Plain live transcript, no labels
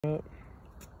All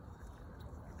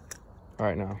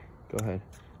right, now go ahead.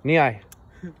 Niai,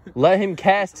 let him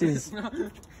cast his. Coming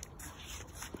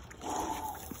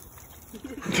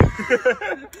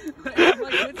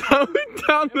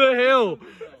down the hill.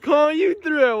 Colin, you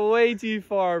threw it way too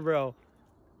far, bro.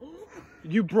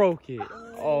 You broke it.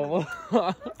 Oh.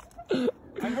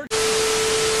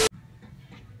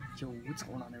 Yo, what's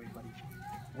going on, everybody?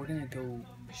 We're gonna go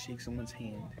shake someone's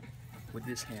hand with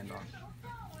this hand on,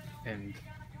 and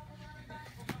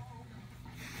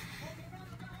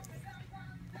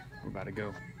we're about to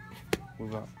go.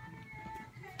 Move up.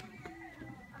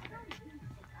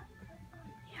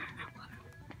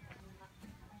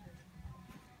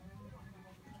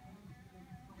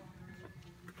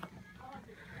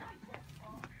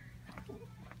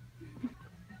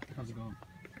 How's it going?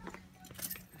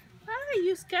 Ah,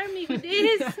 you scare me with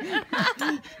this.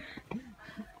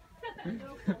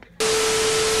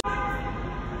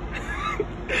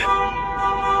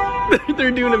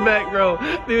 They're doing it back, bro.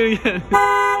 Do it again.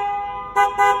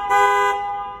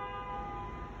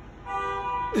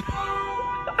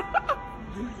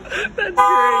 That's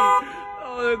great.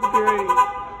 Oh, that's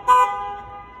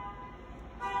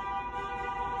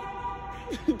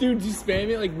great. Dude, just spam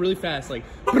it like really fast, like.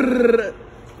 Brrr.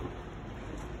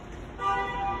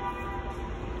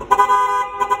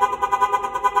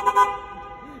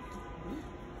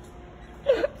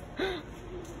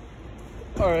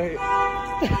 All right.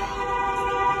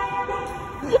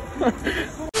 Okay.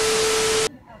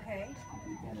 Okay.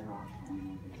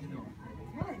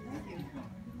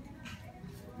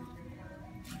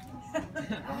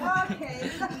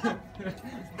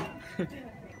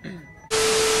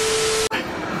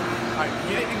 Alright,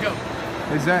 get it and go.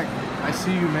 Hey Zach, I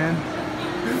see you, man.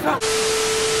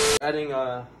 Adding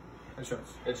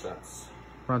Headshots. headshots.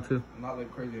 Round two. Not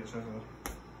like crazy headshots though.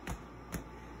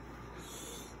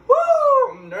 Woo!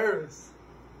 I'm nervous.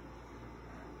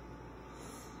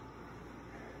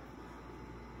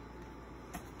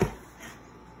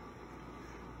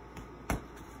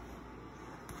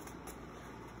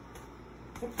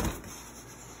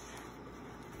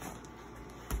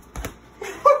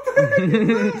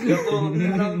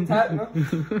 Tap, no?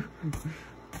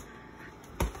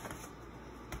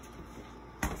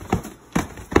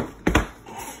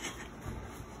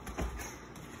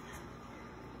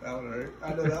 That one hurt. I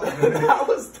know that one. That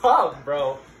was tough,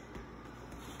 bro.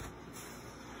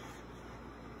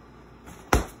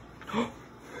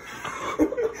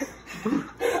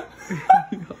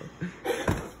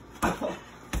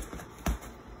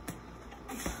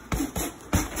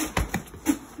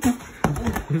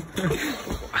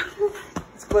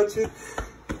 It's clutching.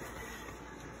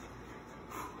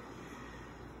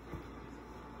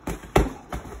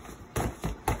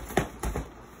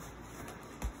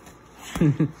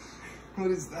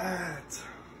 What is that?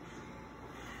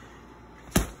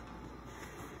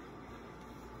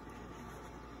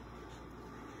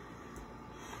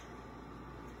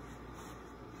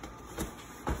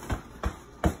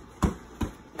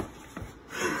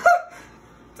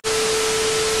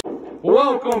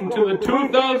 Welcome to the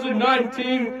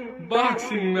 2019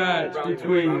 boxing match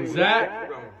between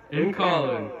Zach and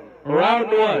Colin.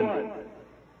 Round one.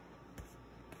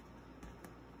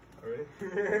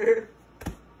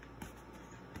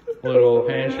 Little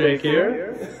handshake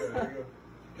here.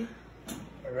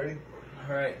 Ready?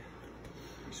 Alright.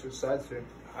 Switch sides here.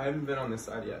 I haven't been on this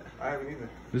side yet. I haven't either.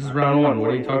 This is round one.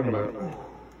 What are you talking about?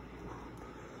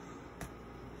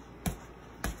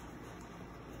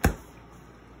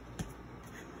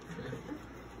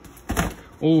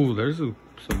 Oh, there's a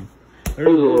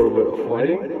little bit of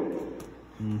fighting.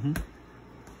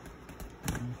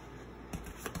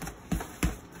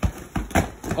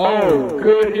 Oh,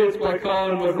 good hits by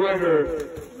Colin McGregor.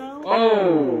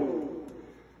 Oh.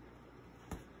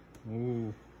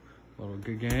 Ooh, little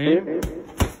good game.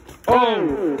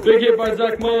 Oh, big hit by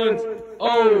Zach Mullins.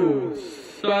 Oh,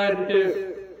 side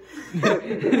hit.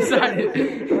 Side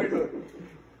hit.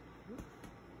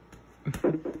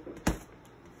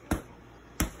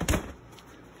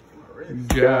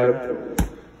 Jab.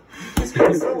 He's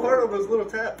going so hard on those little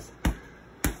taps.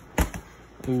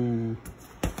 Ooh.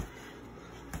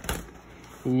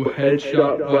 Ooh,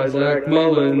 headshot by Zach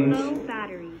Mullins.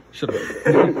 Shut up.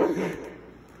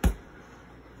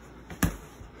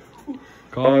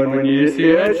 Colin, when you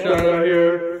see a headshot out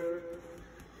here,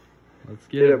 let's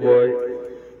get it, boy.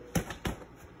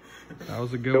 That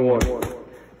was a good one.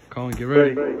 Colin, get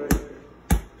ready.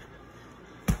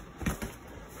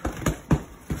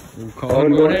 Ooh,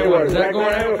 Colin going haywire. Zach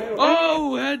going haywire.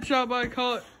 Oh, headshot by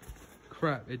Colin.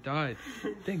 Crap, it died.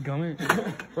 Dang gummit.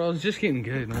 Bro, I was just getting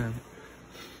good, man.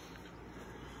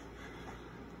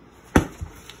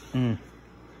 Mm.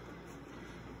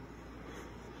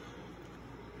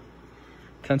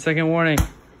 10-second warning.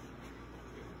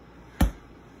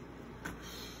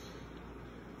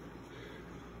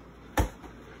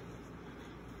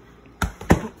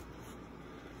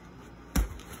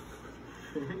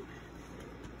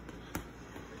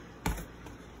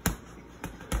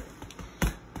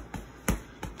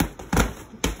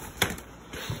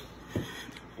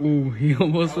 Ooh, he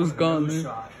almost was gone, man.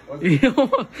 He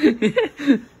almost...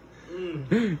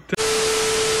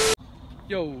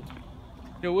 Yo,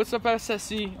 what's up,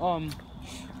 SSC?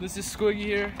 This is Squiggie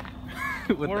here.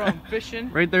 We're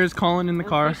fishing. Right there's Colin in the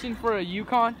car. We're fishing for a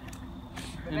Yukon.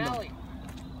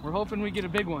 We're hoping we get a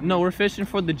big one. No, we're fishing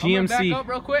for the GMC. I'm gonna back up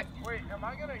real quick. Wait, am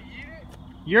I gonna eat it?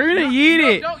 You're gonna eat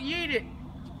it. Don't eat it.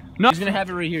 No, he's gonna have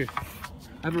it right here.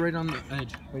 Have it right on the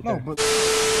edge. Right there. But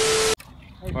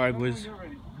All right, boys.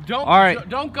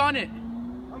 Don't gun it.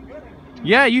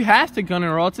 Yeah, you have to gun it,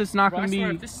 or else it's not Bro, gonna I swear,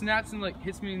 be. if this snaps and like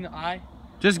hits me in the eye,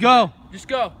 Just go. just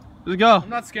go. Just go. I'm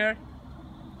not scared.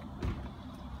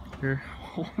 Here.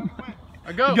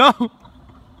 I go. Go.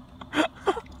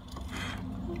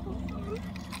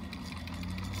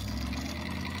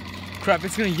 Crap!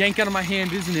 It's gonna yank out of my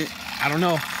hand, isn't it? I don't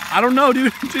know. I don't know,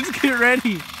 dude. Just get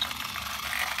ready.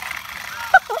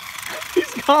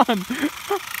 He's gone.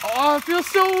 Oh, it feels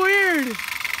so weird.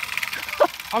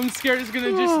 I'm scared it's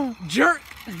gonna just jerk.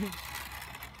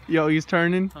 Yo, he's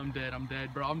turning. I'm dead,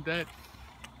 bro. I'm dead.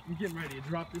 I'm getting ready to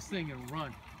drop this thing and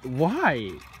run.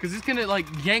 Why? Cause it's gonna like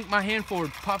yank my hand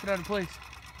forward, pop it out of place.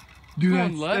 Dude,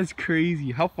 Going left? that's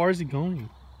crazy. How far is he going?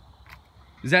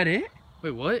 Is that it?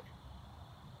 Wait, what?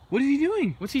 What is he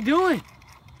doing? What's he doing?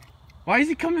 Why is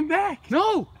he coming back?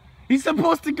 No! He's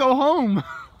supposed to go home.